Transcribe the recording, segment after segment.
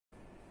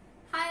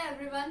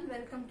everyone,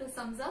 welcome to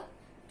Sums Up.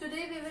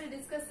 Today we will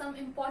discuss some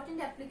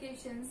important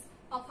applications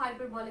of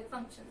hyperbolic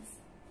functions.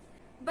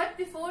 But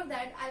before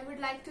that, I would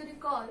like to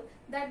recall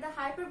that the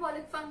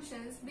hyperbolic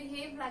functions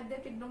behave like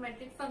the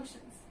trigonometric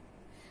functions.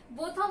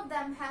 Both of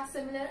them have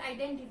similar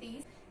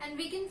identities, and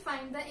we can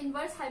find the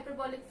inverse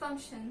hyperbolic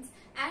functions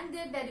and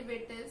their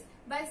derivatives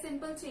by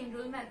simple chain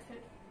rule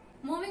method.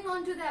 Moving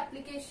on to the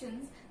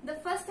applications, the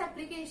first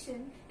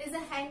application is a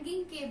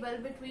hanging cable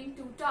between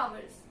two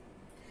towers.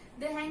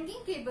 The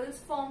hanging cables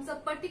forms a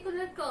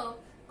particular curve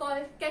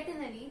called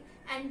catenary,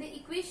 and the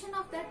equation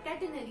of that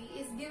catenary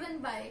is given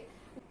by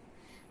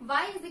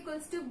y is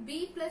equals to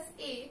b plus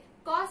a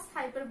cos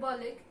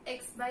hyperbolic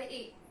x by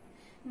a,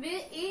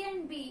 where a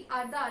and b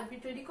are the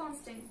arbitrary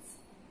constants.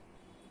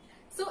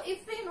 So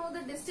if we know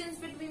the distance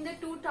between the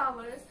two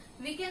towers,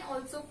 we can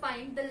also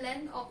find the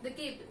length of the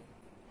cable.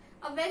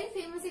 A very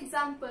famous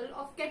example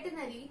of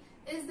catenary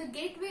is the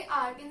gateway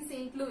arc in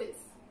St. Louis.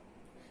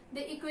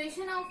 The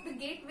equation of the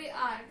gateway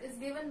arc is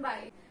given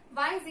by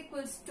y is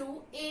equals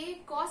to a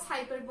cos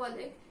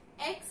hyperbolic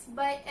x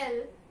by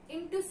L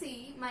into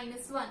c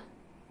minus 1,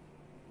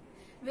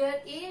 where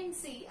a and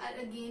c are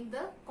again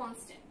the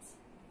constants.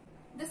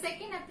 The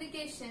second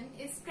application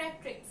is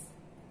tractrix.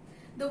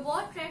 The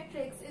word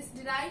tractrix is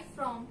derived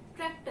from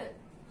tractor.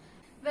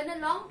 When a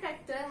long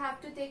tractor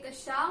have to take a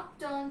sharp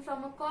turn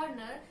from a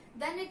corner,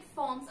 then it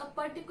forms a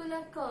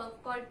particular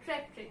curve called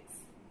tractrix.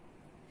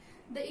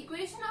 The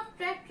equation of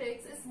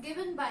tractrix is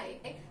given by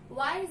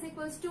y is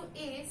equals to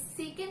a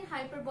secant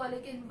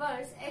hyperbolic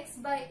inverse x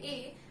by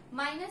a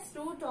minus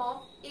root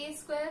of a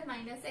square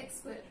minus x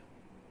square,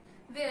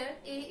 where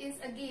a is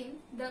again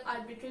the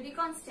arbitrary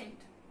constant.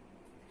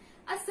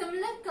 A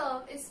similar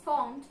curve is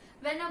formed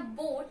when a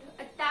boat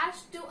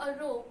attached to a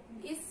rope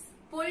is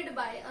pulled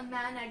by a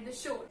man at the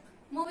shore.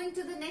 Moving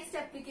to the next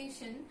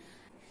application,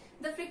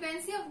 the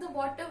frequency of the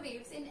water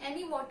waves in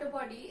any water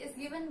body is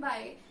given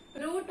by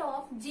root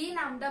of g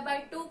lambda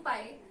by 2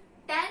 pi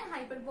tan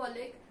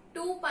hyperbolic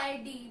 2 pi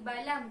d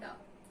by lambda,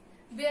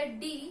 where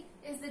d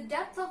is the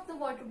depth of the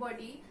water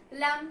body,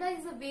 lambda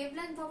is the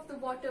wavelength of the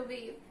water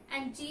wave,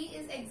 and g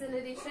is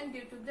acceleration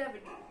due to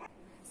gravity.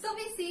 So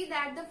we see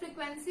that the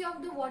frequency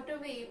of the water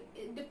wave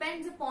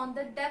depends upon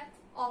the depth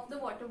of the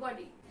water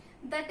body.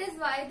 That is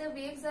why the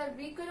waves are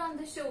weaker on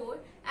the shore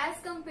as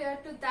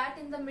compared to that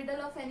in the middle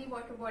of any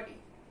water body.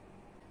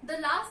 The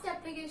last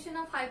application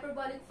of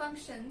hyperbolic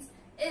functions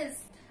is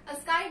a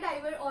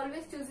skydiver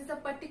always chooses a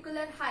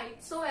particular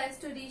height so as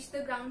to reach the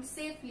ground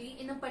safely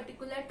in a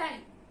particular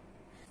time.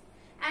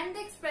 And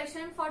the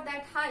expression for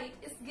that height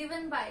is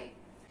given by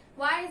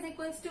y is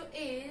equals to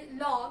a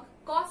log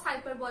cos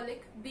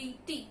hyperbolic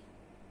bt,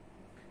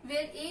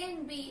 where a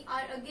and b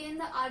are again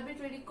the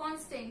arbitrary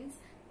constants,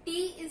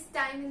 t is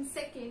time in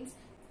seconds,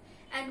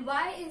 and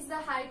y is the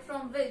height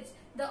from which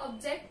the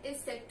object is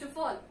said to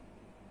fall.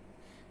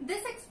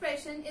 This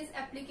expression is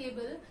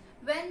applicable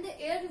when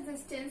the air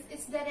resistance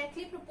is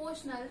directly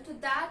proportional to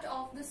that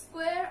of the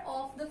square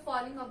of the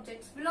falling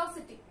object's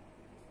velocity.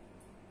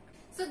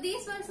 So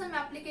these were some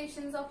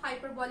applications of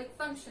hyperbolic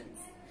functions.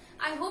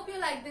 I hope you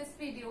like this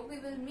video. We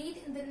will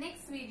meet in the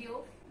next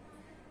video.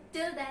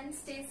 Till then,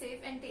 stay safe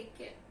and take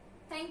care.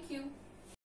 Thank you.